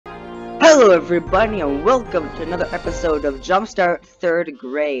Hello everybody and welcome to another episode of Jumpstart 3rd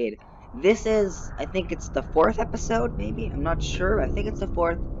grade. This is, I think it's the 4th episode, maybe? I'm not sure. I think it's the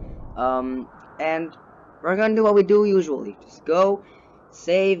 4th. And we're gonna do what we do usually. Just go,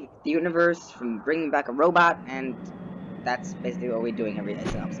 save the universe from bringing back a robot, and that's basically what we're doing every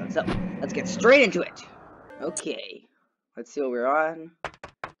single episode. So, let's get straight into it. Okay. Let's see what we're on.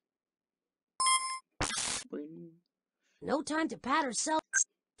 No time to pat ourselves.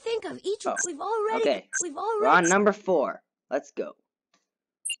 Think of each one. Okay. We're on number 4. Let's go.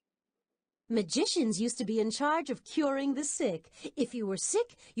 Magicians used to be in charge of curing the sick. If you were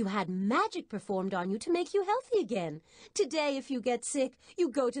sick, you had magic performed on you to make you healthy again. Today, if you get sick, you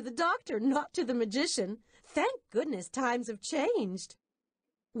go to the doctor, not to the magician. Thank goodness times have changed.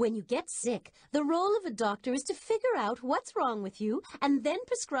 When you get sick, the role of a doctor is to figure out what's wrong with you and then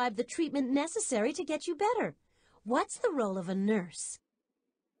prescribe the treatment necessary to get you better. What's the role of a nurse?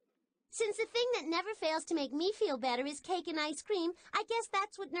 Since the thing that never fails to make me feel better is cake and ice cream, I guess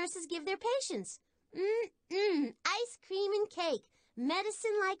that's what nurses give their patients. Ice cream and cake.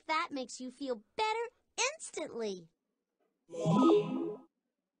 Medicine like that makes you feel better instantly.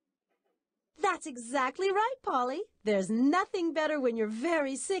 That's exactly right, Polly. There's nothing better when you're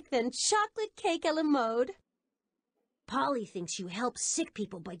very sick than chocolate cake a la mode. Polly thinks you help sick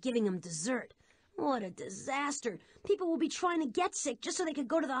people by giving them dessert. What a disaster. People will be trying to get sick just so they could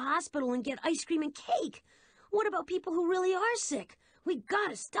go to the hospital and get ice cream and cake. What about people who really are sick? We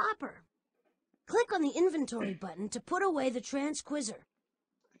gotta stop her. Click on the inventory button to put away the transquizzer.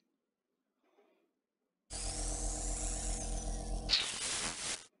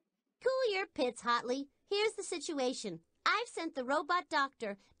 Cool your pits, Hotley. Here's the situation. I've sent the robot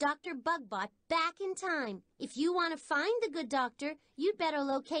doctor, Doctor Bugbot, back in time. If you want to find the good doctor, you'd better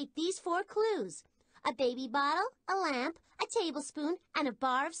locate these 4 clues. A baby bottle, a lamp, a tablespoon, and a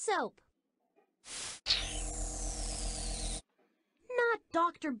bar of soap. Not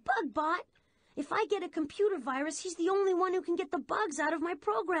Dr. Bugbot. If I get a computer virus, he's the only one who can get the bugs out of my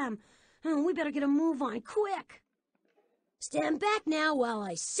program. Oh, we better get a move on, quick. Stand back now while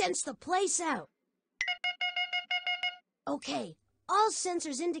I sense the place out. Okay, all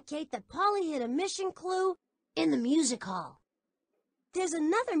sensors indicate that Polly hit a mission clue in the music hall. There's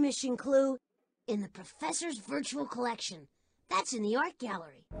another mission clue in the professor's virtual collection. That's in the art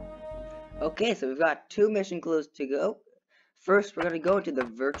gallery. Okay, so we've got 2 mission clues to go. First, we're going to go into the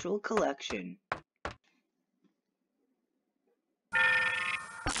virtual collection.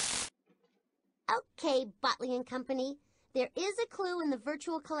 Okay, Botley and Company. There is a clue in the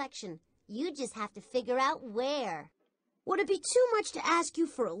virtual collection. You just have to figure out where. Would it be too much to ask you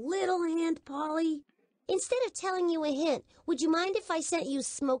for a little hint, Polly? Instead of telling you a hint, would you mind if I sent you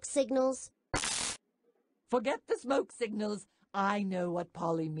smoke signals? Forget the smoke signals. I know what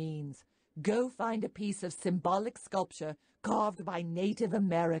Polly means. Go find a piece of symbolic sculpture carved by Native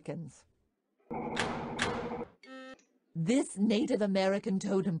Americans. This Native American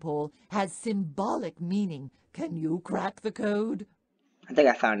totem pole has symbolic meaning. Can you crack the code? I think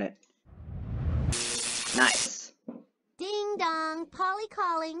I found it. Nice. Ding dong, Polly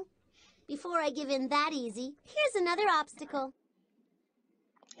calling. Before I give in that easy, here's another obstacle.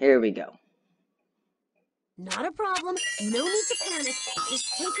 Here we go. Not a problem. No need to panic.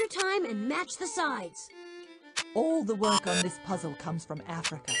 Just take your time and match the sides. All the work on this puzzle comes from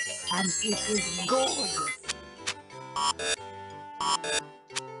Africa, and it is gorgeous.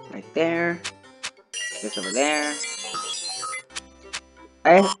 Right there. This over there.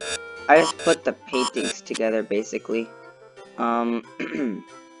 I just put the paintings together, basically.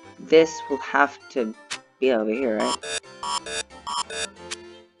 This will have to be over here, right?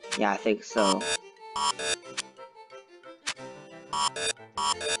 Yeah, I think so.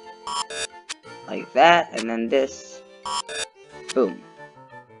 Like that, and then this. Boom.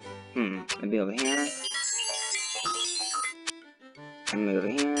 Maybe over here. And maybe over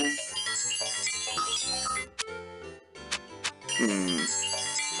here.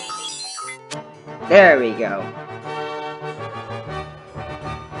 There we go.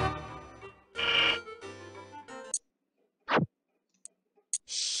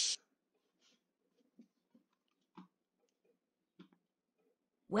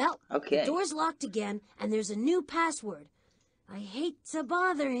 Well, okay. The door's locked again, and there's a new password. I hate to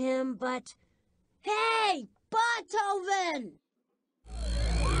bother him, but... Hey, Beethoven!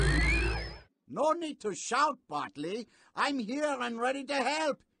 No need to shout, Bartley. I'm here and ready to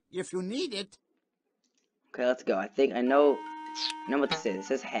help, if you need it. Okay, let's go. I think I know what this is. It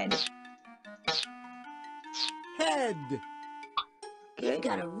says head. Head. Okay. You've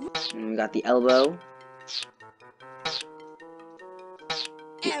got a... And we got the elbow.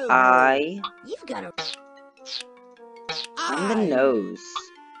 elbow. eye You've got a and the Eye. nose.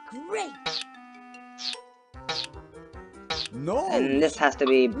 great. Nose. And this has to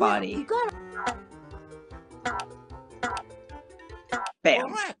be Now, body. you got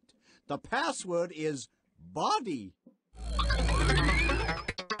Bam. Correct. The password is body.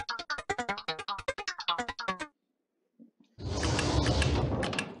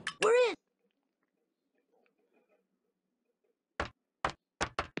 We're in.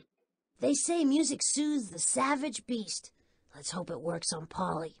 They say music soothes the savage beast. Let's hope it works on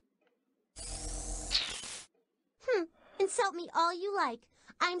Polly. Insult me all you like.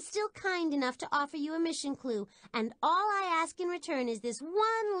 I'm still kind enough to offer you a mission clue, and all I ask in return is this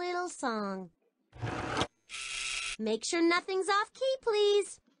one little song. Make sure nothing's off key,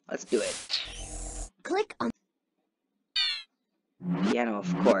 please. Let's do it. Click on Piano,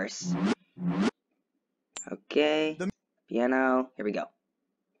 of course. Okay. Piano. Here we go.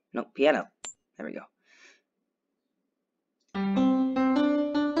 No, piano. There we go.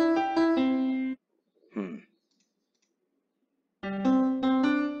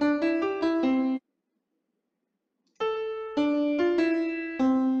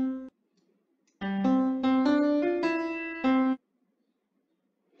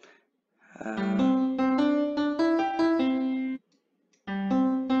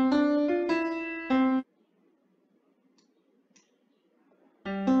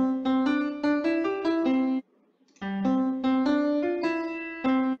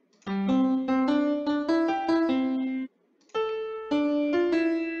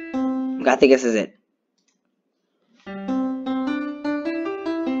 I think this is it.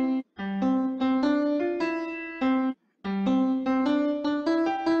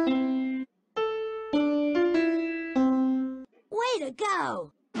 Way to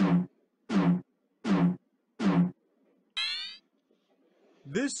go.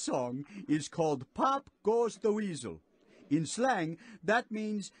 This song is called Pop Goes the Weasel. In slang, that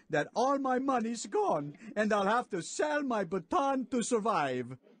means that all my money's gone and I'll have to sell my baton to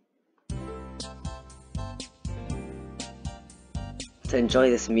survive. To enjoy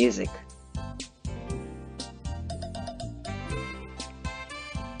this music.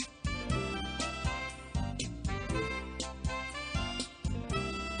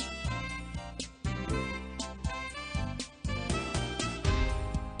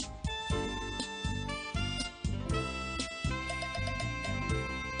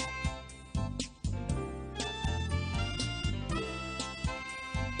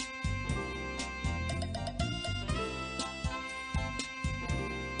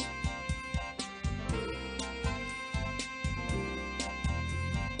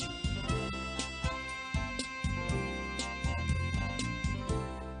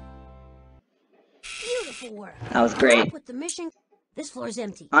 Beautiful work. That was great. Up with the mission. This floor's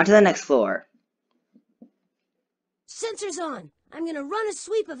empty. On to the next floor. Sensors on. I'm gonna run a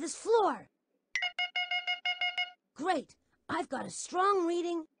sweep of this floor. Great. I've got a strong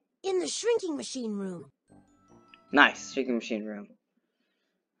reading in the shrinking machine room. Nice. Shrinking machine room.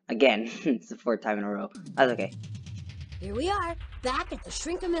 Again. It's the fourth time in a row. That's okay. Here we are, back at the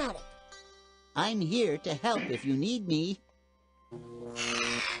Shrink-O-Matic. I'm here to help if you need me.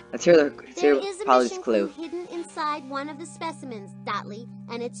 Let's hear There is a Polly's mission clue. clue hidden inside one of the specimens, Dotley,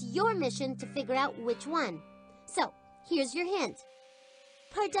 and it's your mission to figure out which one. So, here's your hint.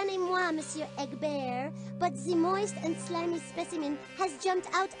 Pardonnez-moi, Monsieur Egbert, but the moist and slimy specimen has jumped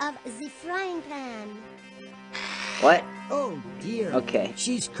out of the frying pan. What? Oh dear. Okay.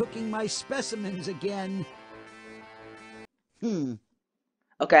 She's cooking my specimens again.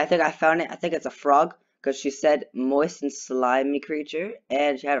 Okay, I think I found it. I think it's a frog, because she said moist and slimy creature,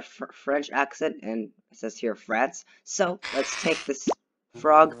 and she had a French accent, and it says here France. So, let's take this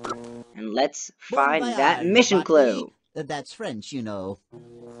frog, and let's find Bon that voyage, mission Botley. clue. That's French, you know.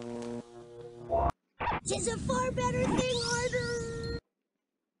 Tis a far better thing harder.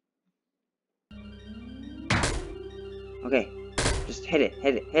 Okay, just hit it,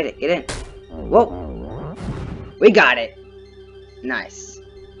 get in. Whoa! We got it! Nice.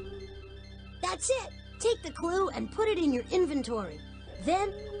 That's it. Take the clue and put it in your inventory.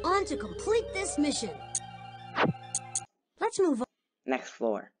 Then, on to complete this mission. Let's move on. Next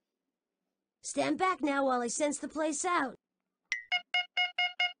floor. Stand back now while I sense the place out.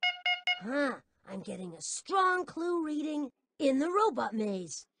 I'm getting a strong clue reading in the robot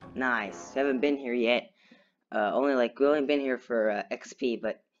maze. Nice. We haven't been here yet. We only been here for XP,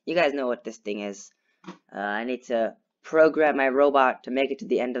 but you guys know what this thing is. I need to program my robot to make it to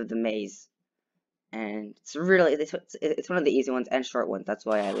the end of the maze. And it's one of the easy ones and short ones. That's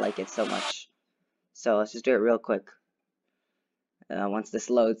why I like it so much. So let's just do it real quick. once this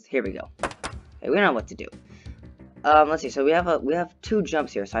loads. Here we go. Okay, we know what to do. Let's see. So we have 2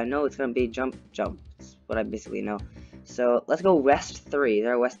 jumps here. So I know it's gonna be jump. That's what I basically know. So let's go west 3. Is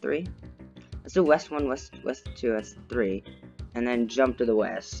there a west 3? Let's do west 1, west 2. That's 3, and then jump to the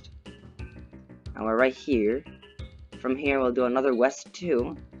west. And we're right here. From here, we'll do another west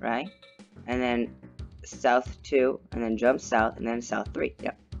 2, right? And then south 2, and then jump south, and then south 3.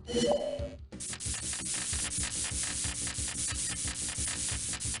 Yep.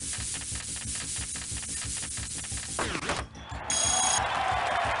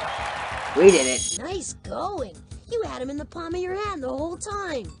 We did it. Nice going. You had him in the palm of your hand the whole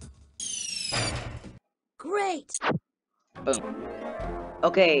time. Great. Boom.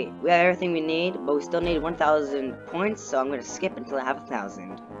 Okay, we have everything we need, but we still need 1,000 points, so I'm gonna skip until I have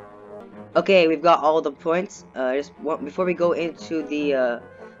 1,000. Okay, we've got all the points. Before we go into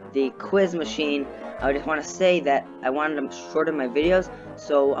the quiz machine, I just want to say that I wanted to shorten my videos,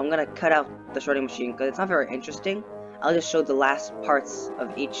 so I'm gonna cut out the shortening machine because it's not very interesting. I'll just show the last parts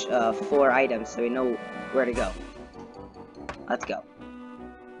of each 4 items so we know where to go. Let's go.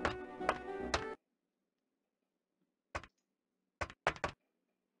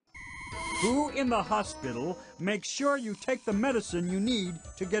 Who in the hospital makes sure you take the medicine you need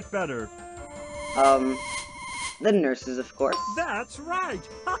to get better? The nurses, of course. That's right!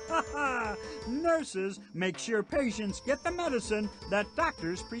 Ha ha ha! Nurses make sure patients get the medicine that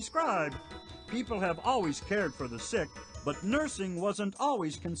doctors prescribe. People have always cared for the sick, but nursing wasn't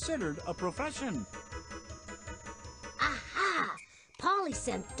always considered a profession. Aha! Polly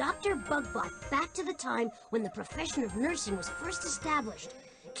sent Dr. Bugbot back to the time when the profession of nursing was first established.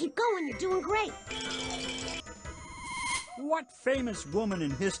 Keep going, you're doing great. What famous woman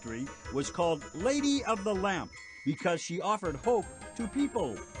in history was called Lady of the Lamp because she offered hope to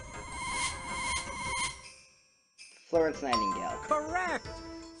people? Florence Nightingale. Correct!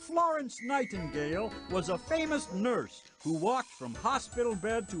 Florence Nightingale was a famous nurse who walked from hospital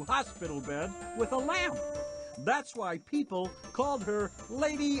bed to hospital bed with a lamp. That's why people called her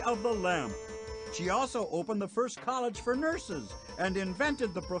Lady of the Lamp. She also opened the first college for nurses and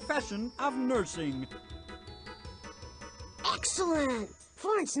invented the profession of nursing. Excellent!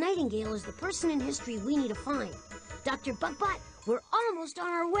 Florence Nightingale is the person in history we need to find. Dr. Bugbot, we're almost on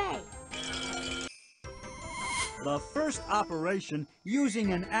our way. The first operation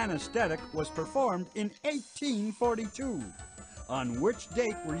using an anesthetic was performed in 1842. On which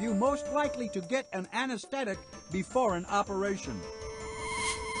date were you most likely to get an anesthetic before an operation?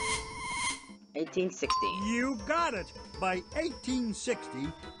 1860. You got it! By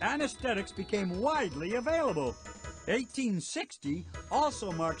 1860, anesthetics became widely available. 1860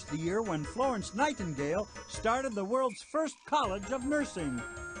 also marks the year when Florence Nightingale started the world's first college of nursing.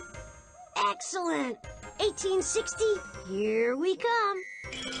 Excellent! 1860, here we come.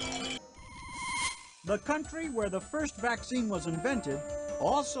 The country where the first vaccine was invented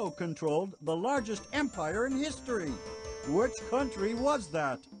also controlled the largest empire in history. Which country was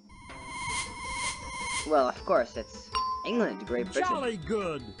that? Well, of course, it's England, Great Britain. Jolly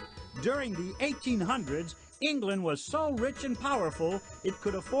good! During the 1800s, England was so rich and powerful, it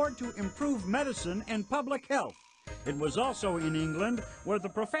could afford to improve medicine and public health. It was also in England where the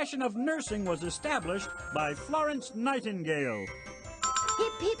profession of nursing was established by Florence Nightingale.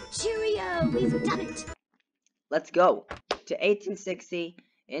 Hip hip cheerio, we've done it. Let's go to 1860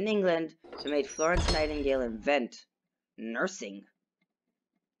 in England to make Florence Nightingale invent nursing.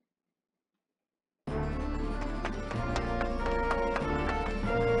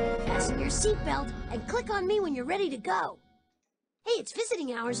 Fasten your seatbelt and click on me when you're ready to go. Hey, it's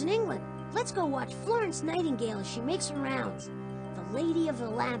visiting hours in England. Let's go watch Florence Nightingale as she makes her rounds. The Lady of the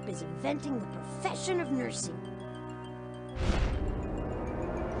Lamp is inventing the profession of nursing.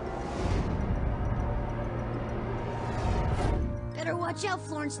 Better watch out,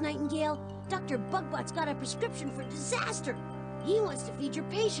 Florence Nightingale. Dr. Bugbot's got a prescription for disaster. He wants to feed your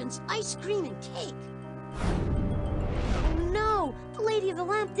patients ice cream and cake. Oh no! The Lady of the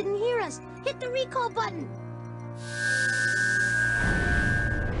Lamp didn't hear us. Hit the recall button.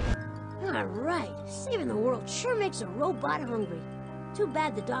 All right, saving the world sure makes a robot hungry. Too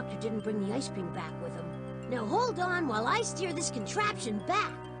bad the doctor didn't bring the ice cream back with him. Now hold on while I steer this contraption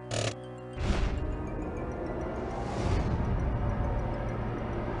back.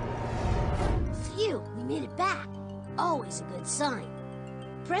 Phew, we made it back. Always a good sign.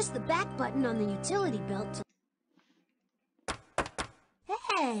 Press the back button on the utility belt to...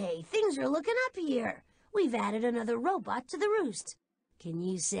 Hey, things are looking up here. We've added another robot to the roost. Can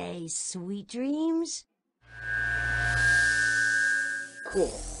you say sweet dreams?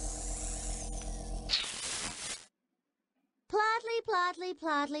 Cool. Ploddly Ploddly.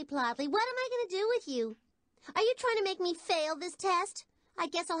 What am I going to do with you? Are you trying to make me fail this test? I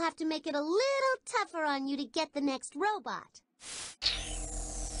guess I'll have to make it a little tougher on you to get the next robot.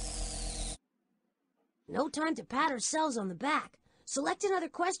 No time to pat ourselves on the back. Select another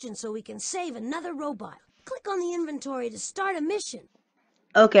question so we can save another robot. Click on the inventory to start a mission.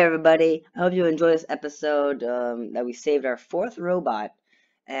 Okay, everybody. I hope you enjoyed this episode that we saved our 4th robot.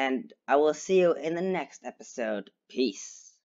 And I will see you in the next episode. Peace.